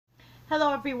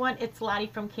Hello everyone, it's Lottie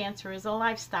from Cancer is a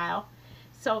Lifestyle.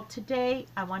 So today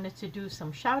I wanted to do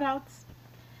some shout outs,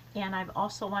 and I've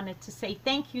also wanted to say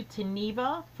thank you to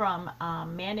Neva from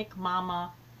Manic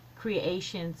Mama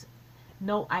Creations,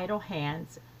 No Idle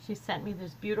Hands. She sent me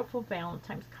this beautiful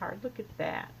Valentine's card. Look at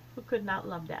that. Who could not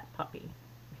love that puppy?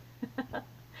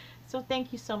 So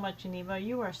thank you so much, Neva.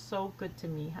 You are so good to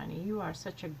me, honey. You are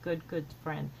such a good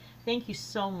friend. Thank you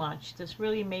so much. This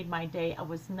really made my day. I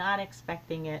was not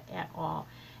expecting it at all.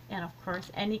 And of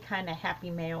course, any kind of happy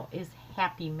mail is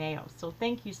happy mail. So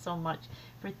thank you so much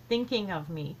for thinking of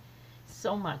me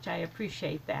so much. I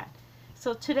appreciate that.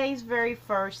 So today's very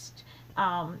first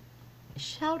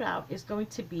shout out is going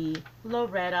to be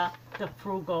Loretta the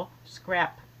Frugal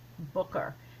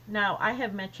Scrapbooker. Now, I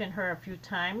have mentioned her a few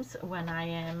times when I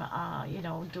am,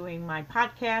 doing my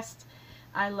podcast.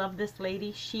 I love this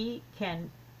lady. She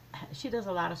does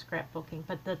a lot of scrapbooking,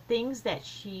 but the things that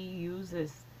she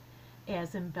uses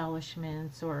as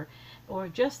embellishments or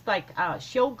just like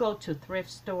she'll go to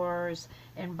thrift stores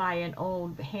and buy an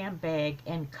old handbag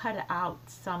and cut out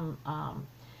some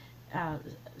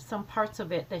parts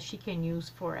of it that she can use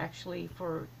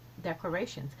for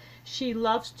decorations. She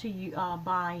loves to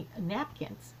buy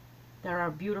napkins. There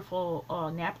are beautiful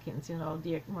napkins,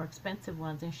 the more expensive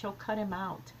ones, and she'll cut them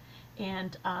out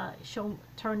and she'll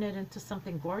turn it into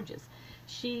something gorgeous.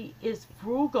 She is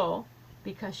frugal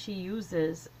because she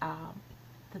uses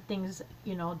the things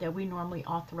that we normally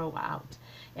all throw out.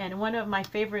 And one of my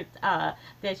favorite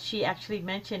that she actually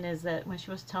mentioned is that when she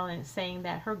was saying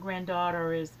that her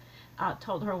granddaughter is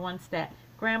told her once that,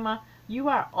 "Grandma, you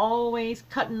are always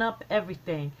cutting up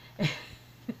everything."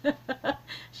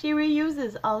 She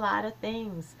reuses a lot of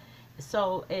things,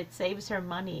 so it saves her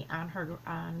money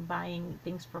on buying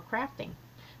things for crafting.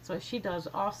 So she does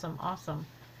awesome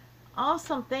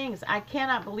things. I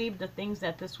cannot believe the things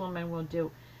that this woman will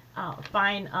do.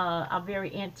 Find a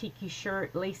very antique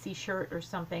shirt, lacy shirt or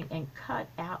something, and cut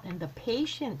out, and the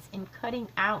patience in cutting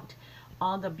out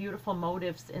all the beautiful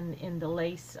motifs in the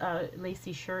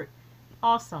lacy shirt.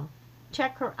 Awesome.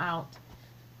 Check her out.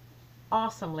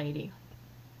 Awesome lady.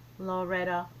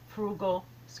 Loretta Frugal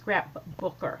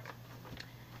Scrapbooker.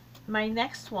 My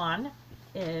next one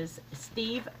is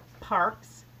Steve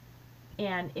Parks,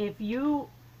 and if you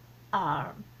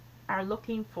are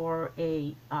looking for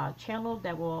a channel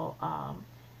that will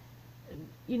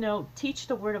teach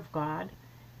the Word of God,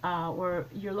 or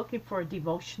you're looking for a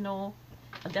devotional,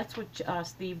 that's what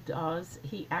Steve does.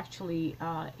 He actually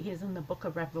is in the book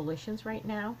of Revelations right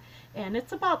now, and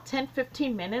it's about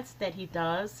 10-15 minutes that he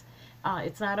does.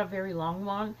 It's not a very long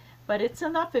one, but it's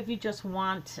enough if you just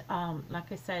want,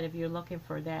 like I said, if you're looking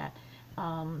for that,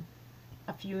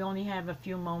 if you only have a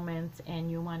few moments and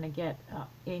you want to get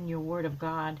in your Word of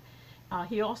God.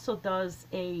 He also does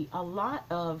a lot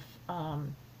of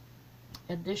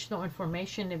additional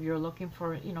information if you're looking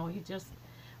for, he just,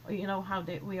 how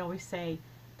we always say,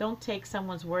 don't take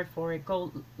someone's word for it,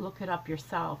 go look it up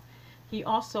yourself. He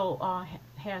also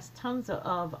has tons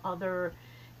of other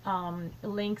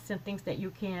links and things that you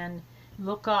can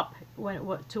look up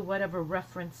to whatever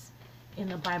reference in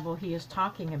the Bible he is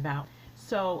talking about.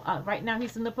 So right now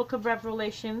he's in the book of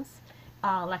Revelations.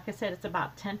 Like I said, it's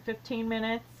about 10-15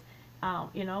 minutes.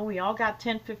 We all got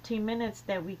 10-15 minutes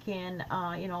that we can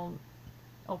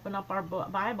open up our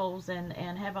Bibles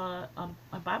and have a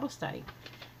Bible study.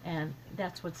 And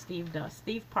that's what Steve does.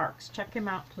 Steve Parks. Check him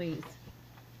out, please.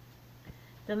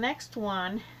 The next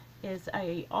one is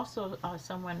also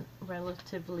someone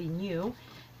relatively new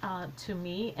to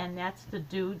me, and that's the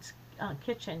Dude's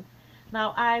Kitchen.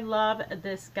 Now, I love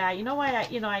this guy. You know why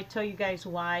I tell you guys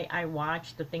why I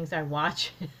watch the things I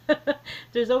watch.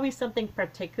 There's always something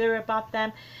particular about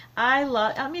them.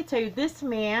 Let me tell you, this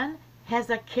man has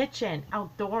a kitchen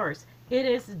outdoors. It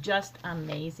is just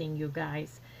amazing, you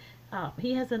guys.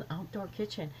 He has an outdoor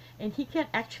kitchen, and he can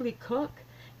actually cook.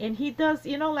 And he does,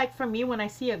 like for me, when I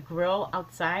see a grill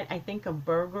outside, I think of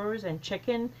burgers and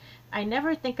chicken. I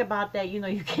never think about that,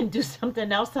 you can do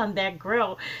something else on that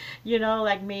grill,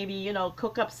 like maybe,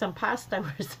 cook up some pasta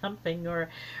or something, or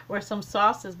some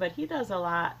sauces. But he does a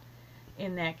lot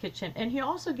in that kitchen. And he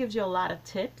also gives you a lot of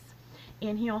tips.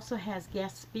 And he also has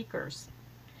guest speakers.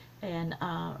 And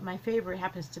my favorite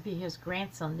happens to be his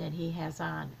grandson that he has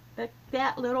on.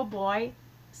 That little boy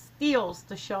steals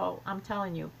the show, I'm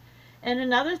telling you. And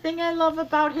another thing I love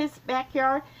about his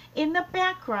backyard, in the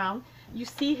background, you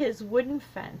see his wooden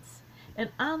fence.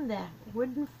 And on that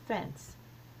wooden fence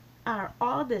are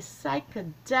all this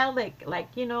psychedelic,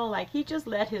 like he just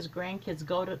let his grandkids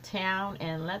go to town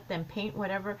and let them paint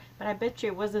whatever. But I bet you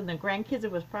it wasn't the grandkids,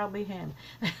 it was probably him.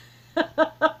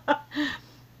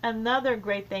 Another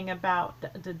great thing about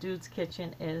the Dude's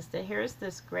Kitchen is that here's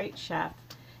this great chef,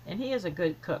 and he is a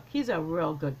good cook. He's a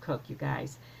real good cook, you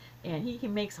guys, and he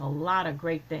makes a lot of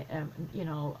great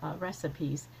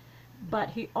recipes. But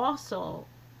he also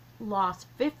lost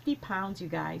 50 pounds, you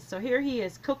guys. So here he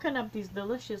is cooking up these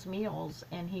delicious meals,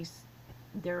 and he's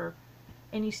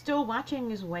still watching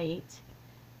his weight,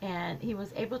 and he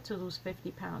was able to lose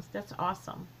 50 pounds. That's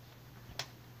awesome.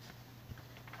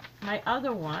 My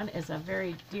other one is a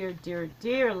very dear, dear,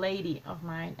 dear lady of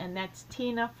mine, and that's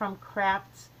Tina from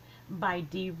Crafts by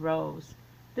D. Rose.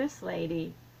 This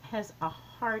lady has a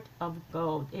heart of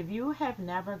gold. If you have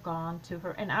never gone to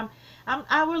her, and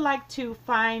I would like to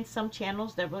find some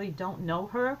channels that really don't know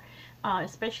her,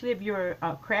 especially if you're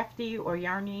a crafty or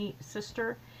yarny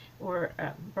sister or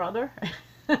brother.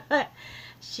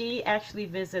 She actually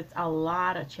visits a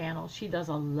lot of channels. She does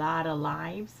a lot of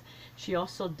lives. She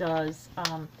also does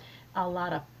a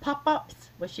lot of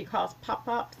pop-ups, what she calls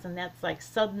pop-ups, and that's like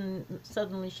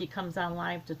suddenly she comes on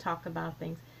live to talk about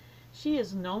things. She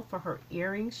is known for her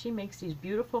earrings. She makes these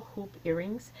beautiful hoop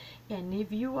earrings, and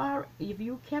if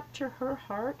you capture her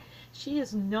heart, she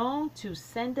is known to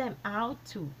send them out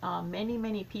to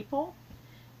many people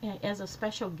as a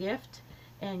special gift.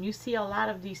 And you see a lot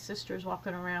of these sisters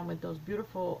walking around with those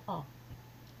beautiful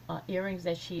earrings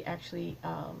that she actually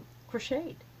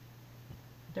crocheted.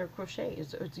 They're crochet.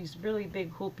 It's these really big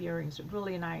hoop earrings,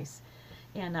 really nice.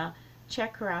 And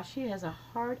check her out. She has a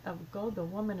heart of gold. The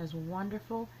woman is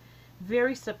wonderful,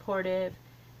 very supportive.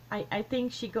 I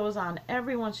think she goes on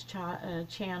everyone's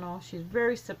channel. She's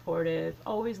very supportive,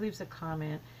 always leaves a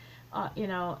comment.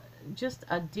 Just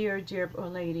a dear, dear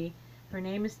lady. Her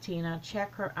name is Tina.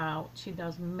 Check her out. She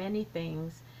does many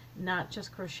things, not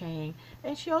just crocheting.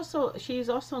 And she's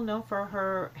also known for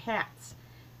her hats.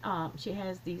 She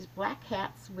has these black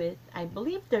hats with, I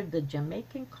believe they're the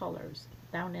Jamaican colors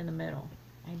down in the middle.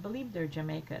 I believe they're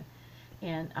Jamaican.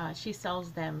 And she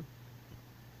sells them.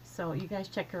 So you guys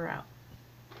check her out.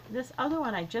 This other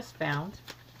one I just found,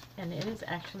 and it is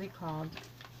actually called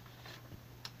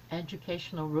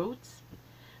Educational Roots.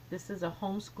 This is a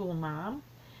homeschool mom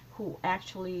who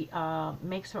actually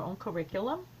makes her own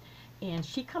curriculum. And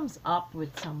she comes up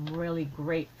with some really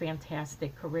great,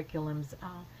 fantastic curriculums.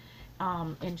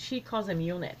 And she calls them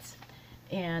units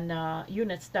and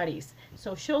unit studies.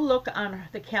 So she'll look on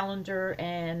the calendar,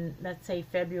 and let's say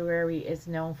February is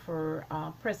known for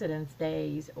President's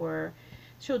Days, or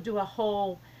she'll do a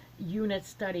whole unit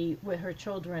study with her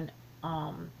children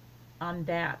on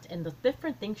that and the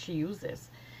different things she uses,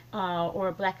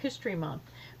 or Black History Month,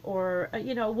 or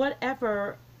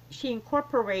whatever. She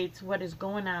incorporates what is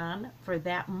going on for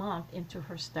that month into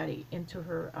her study, into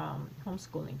her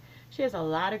homeschooling. She has a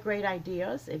lot of great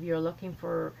ideas if you're looking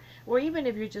for, or even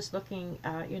if you're just looking,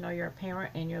 you're a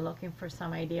parent and you're looking for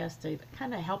some ideas to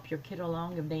kind of help your kid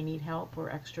along if they need help or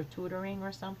extra tutoring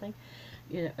or something.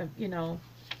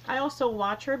 I also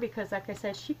watch her because, like I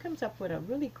said, she comes up with a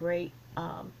really great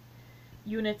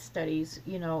unit studies,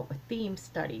 theme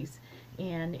studies.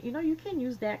 And, you can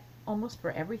use that almost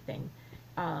for everything.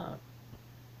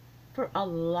 For a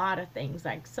lot of things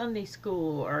like Sunday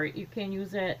school, or you can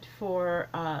use it for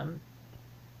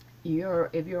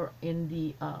if you're in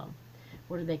the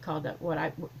what do they call that?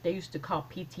 They used to call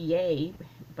PTA,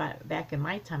 but back in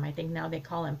my time, I think now they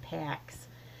call them packs.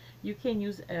 You can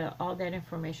use all that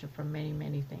information for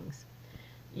many things.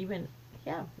 Even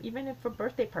if for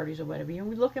birthday parties or whatever, you're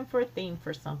looking for a theme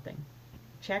for something,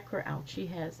 check her out. She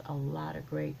has a lot of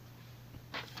great.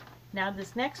 Now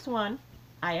this next one,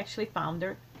 I actually found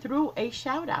her through a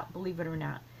shout out, believe it or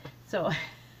not. So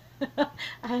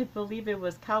I believe it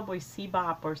was Cowboy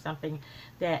Sebop or something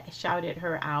that shouted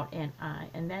her out, and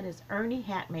that is Ernie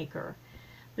Hatmaker.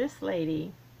 This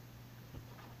lady,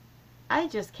 I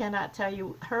just cannot tell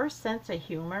you, her sense of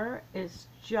humor is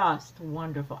just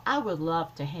wonderful. I would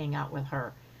love to hang out with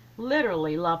her.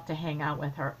 Literally love to hang out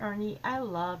with her. Ernie, I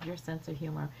love your sense of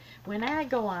humor. When I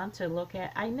go on to look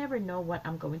at, I never know what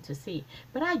I'm going to see,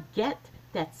 but I get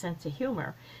that sense of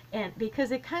humor, and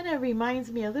because it kind of reminds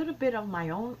me a little bit of my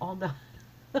own, although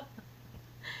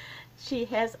she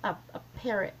has a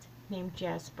parrot named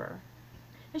Jasper,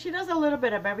 and she does a little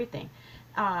bit of everything,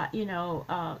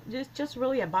 just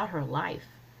really about her life.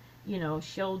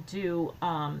 She'll do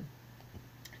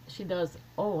she does,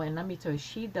 and let me tell you,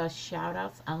 she does shout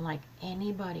outs unlike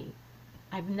anybody.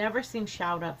 I've never seen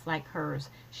shout outs like hers.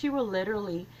 She will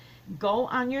literally go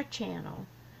on your channel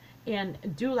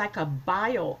and do like a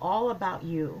bio all about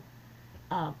you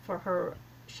for her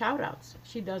shout outs.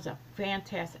 She does a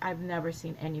fantastic, I've never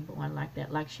seen anyone like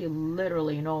that. Like, she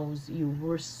literally knows you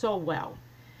were so well,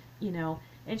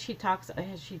 and she talks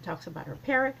about her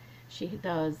parrot. She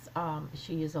does.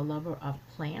 She is a lover of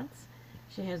plants.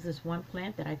 She has this one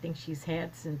plant that I think she's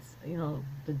had since, you know,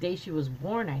 the day she was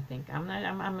born. I think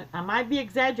I might be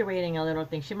exaggerating a little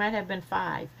thing. She might have been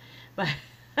 5, but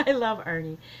I love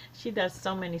Ernie. She does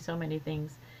so many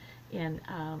things, and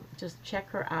just check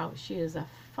her out. She is a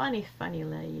funny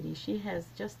lady. She has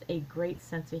just a great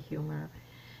sense of humor,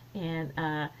 and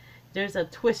there's a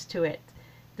twist to it.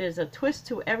 There's a twist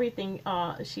to everything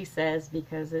she says,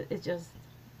 because it's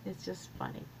just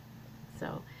funny.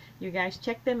 So you guys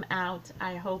check them out.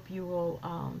 I hope you will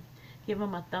give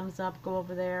them a thumbs up. Go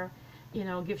over there, you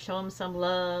know, show them some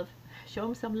love. Show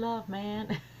them some love,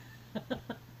 man.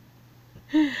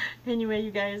 Anyway, you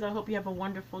guys, I hope you have a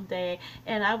wonderful day,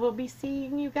 and I will be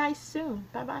seeing you guys soon.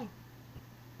 Bye bye.